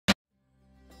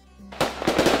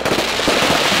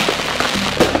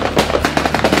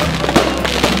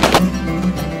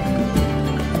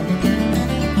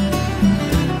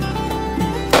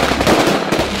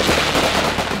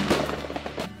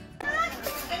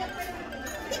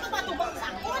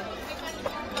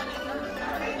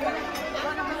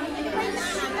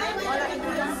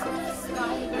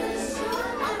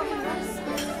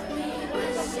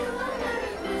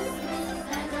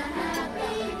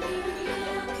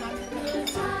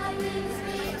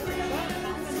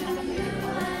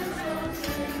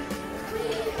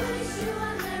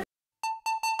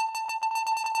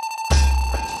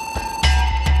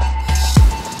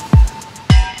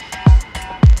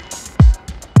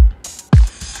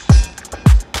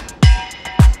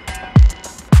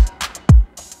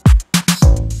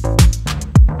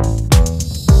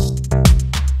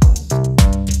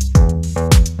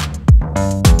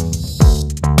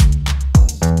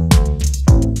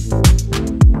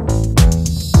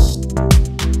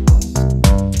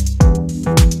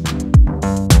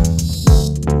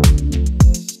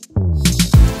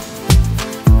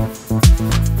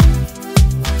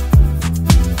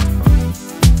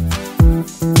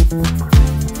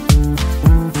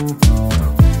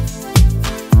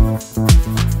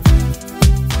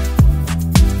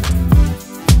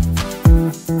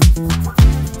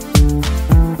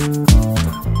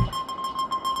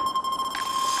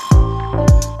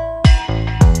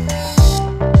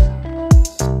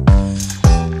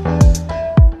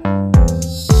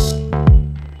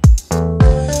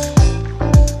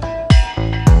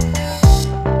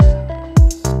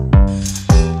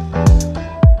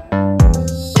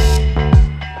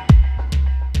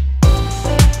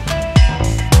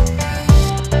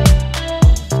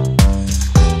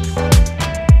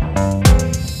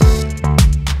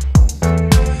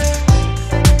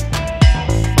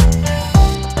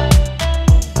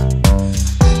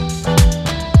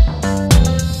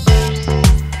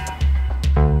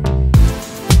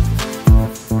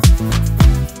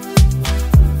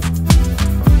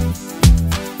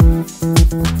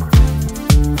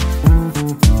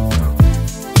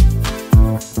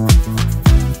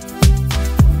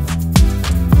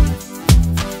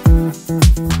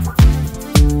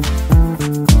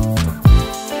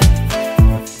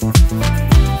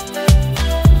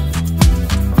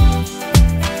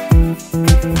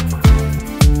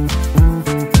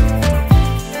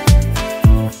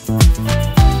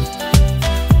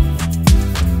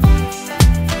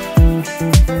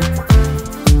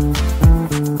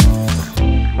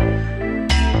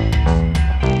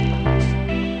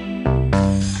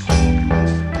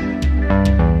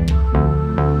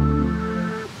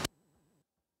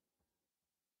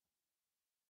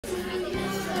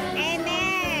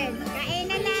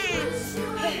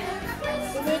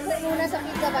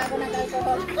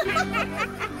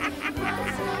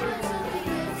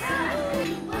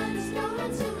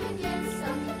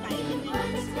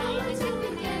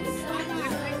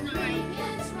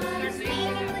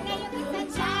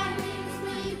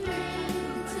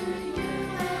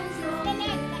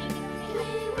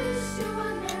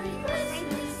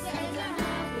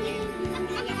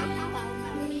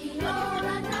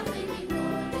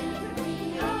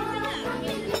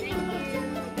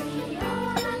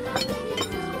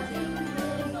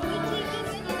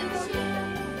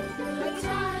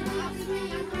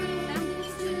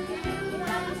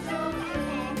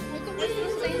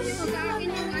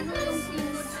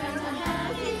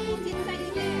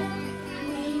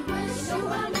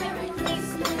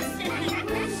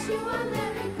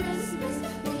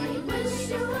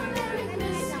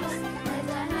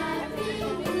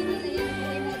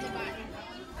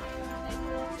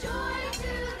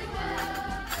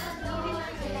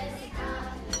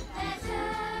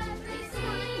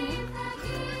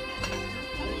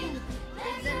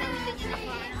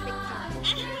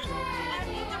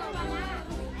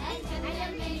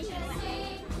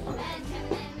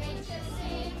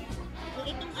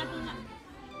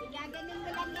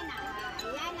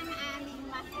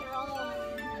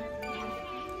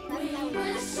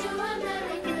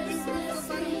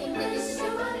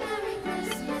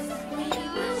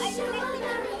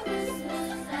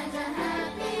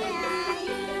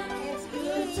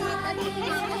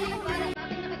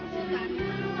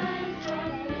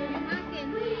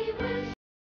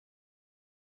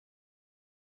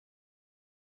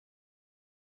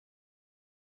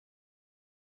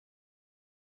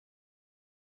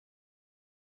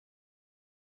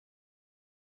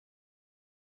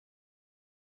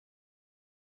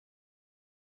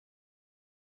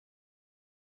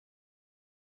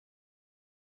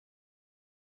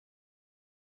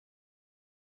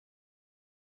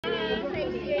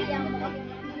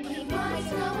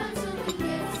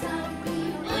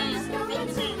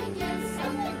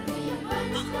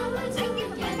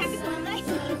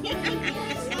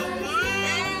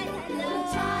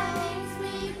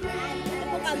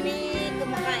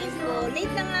Late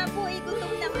na nga po,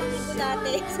 gutom na po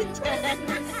dati sa tiyan.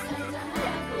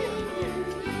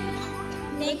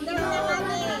 Thank you na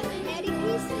kami. Merry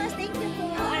Christmas. Thank you po.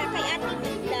 Kay Ate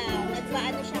Mila.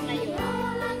 Nagpaano siya ngayon?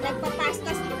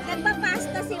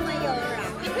 Nagpapasta si Mayora.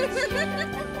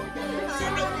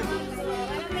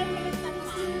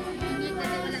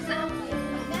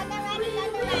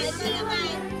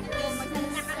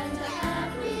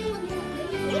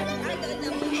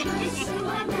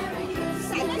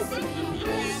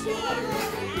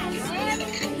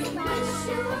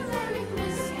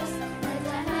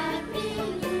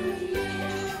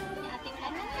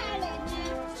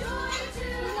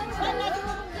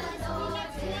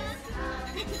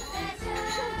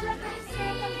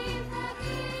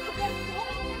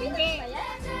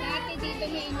 Dati dito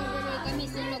may inuuloy kami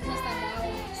sunog na sabaw.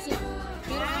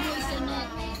 Pero ano sunog?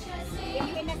 Yung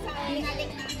pinagkain natin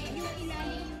yung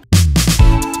ilalim.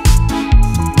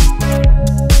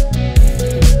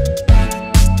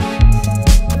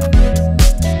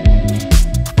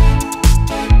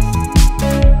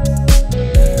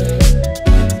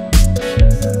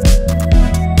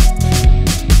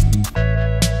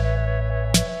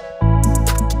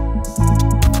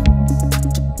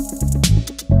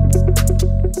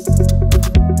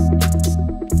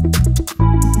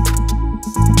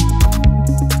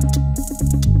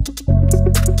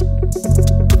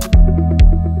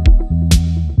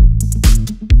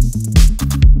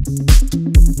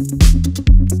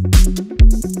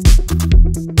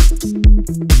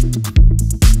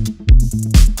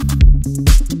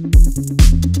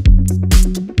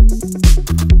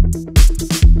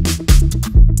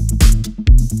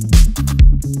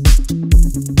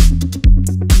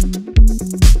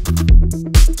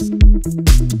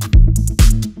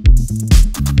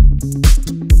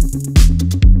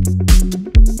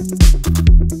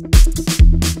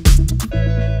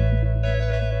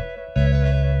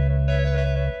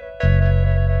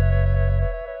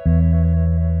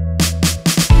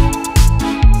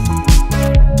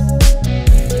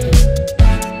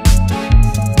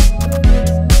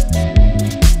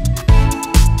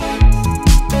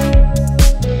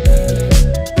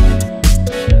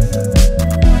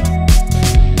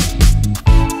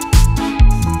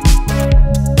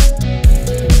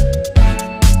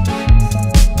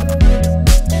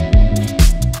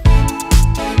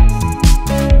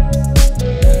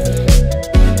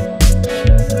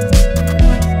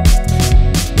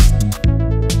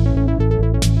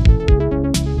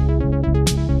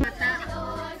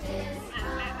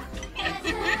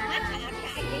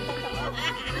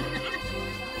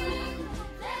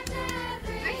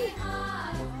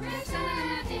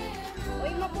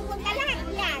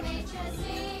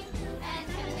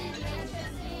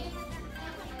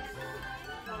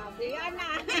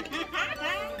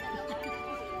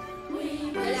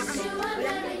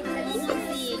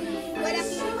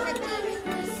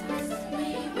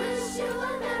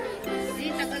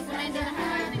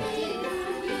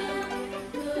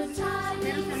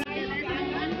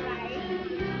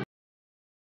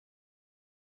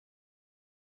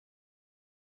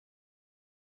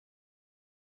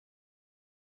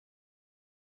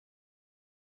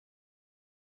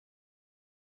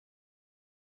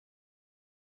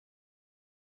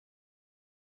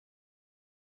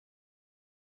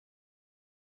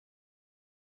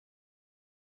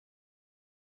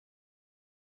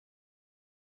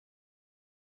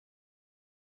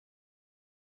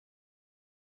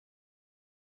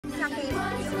 malaki.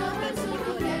 Yung case ni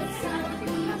Kuya.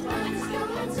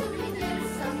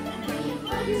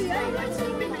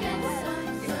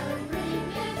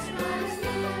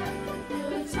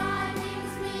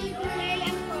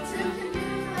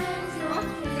 Oh,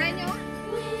 try nyo.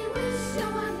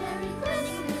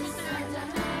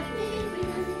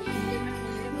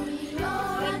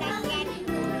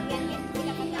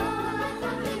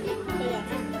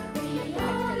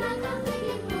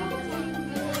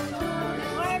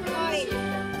 Corn oil.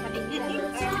 Kahit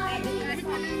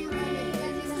wala yung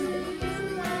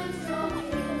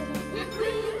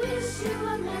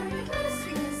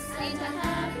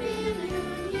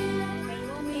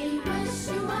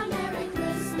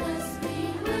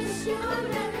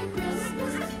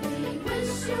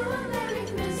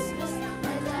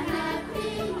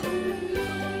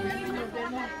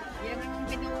yan ang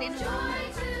pinutin mo.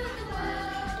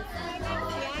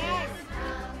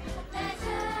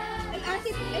 Ay,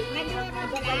 ate, ay,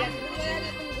 Nag-order ka? wala na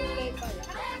itong gulay pala.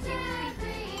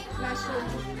 Mushroom.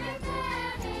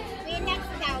 Peanuts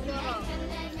daw, Doro.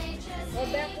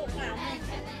 Order ko ka.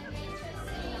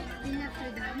 Peanut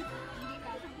freedom.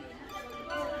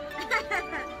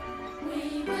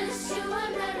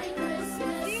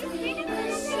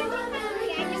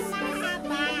 Yan yung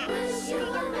mahaba.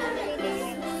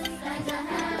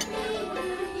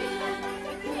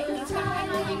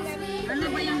 Ano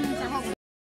ba yung sahog?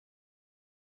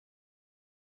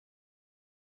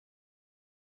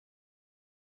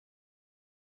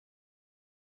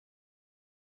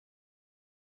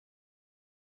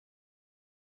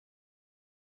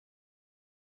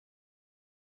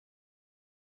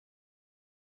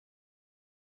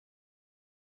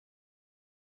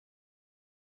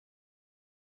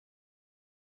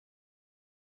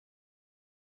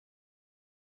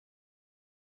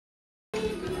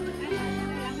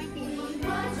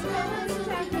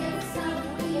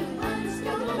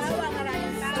 Bawa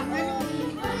maraming tao.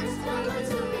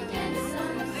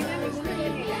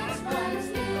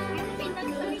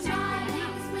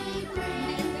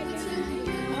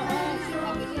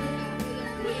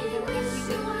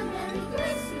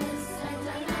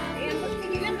 Ayan, gusto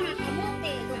nila mga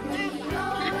kamote.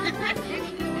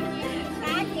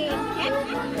 Saging.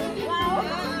 Wow!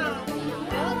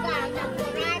 Yoga,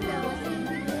 Taburado,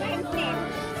 Pancit.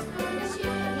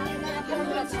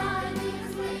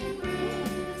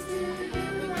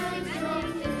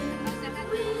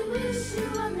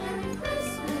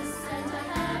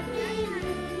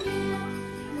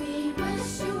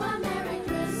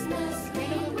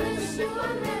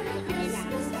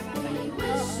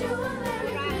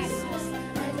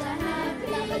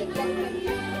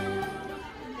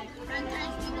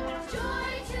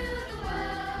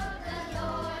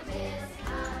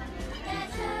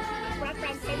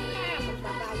 Pancit na,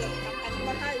 magbabayad ka at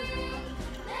mahal.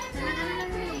 Talagang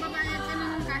lang magbabayad ka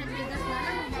ng kahit bigas na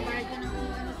lang, magbabayad ka ng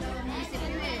kung ano sa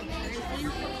munisipyo eh. I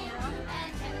think.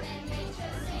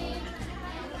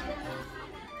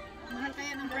 Mahal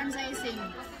kaya ng franchising.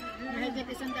 Mahigit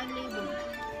 100,000.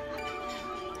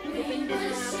 Depende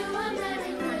sa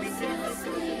business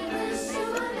mo.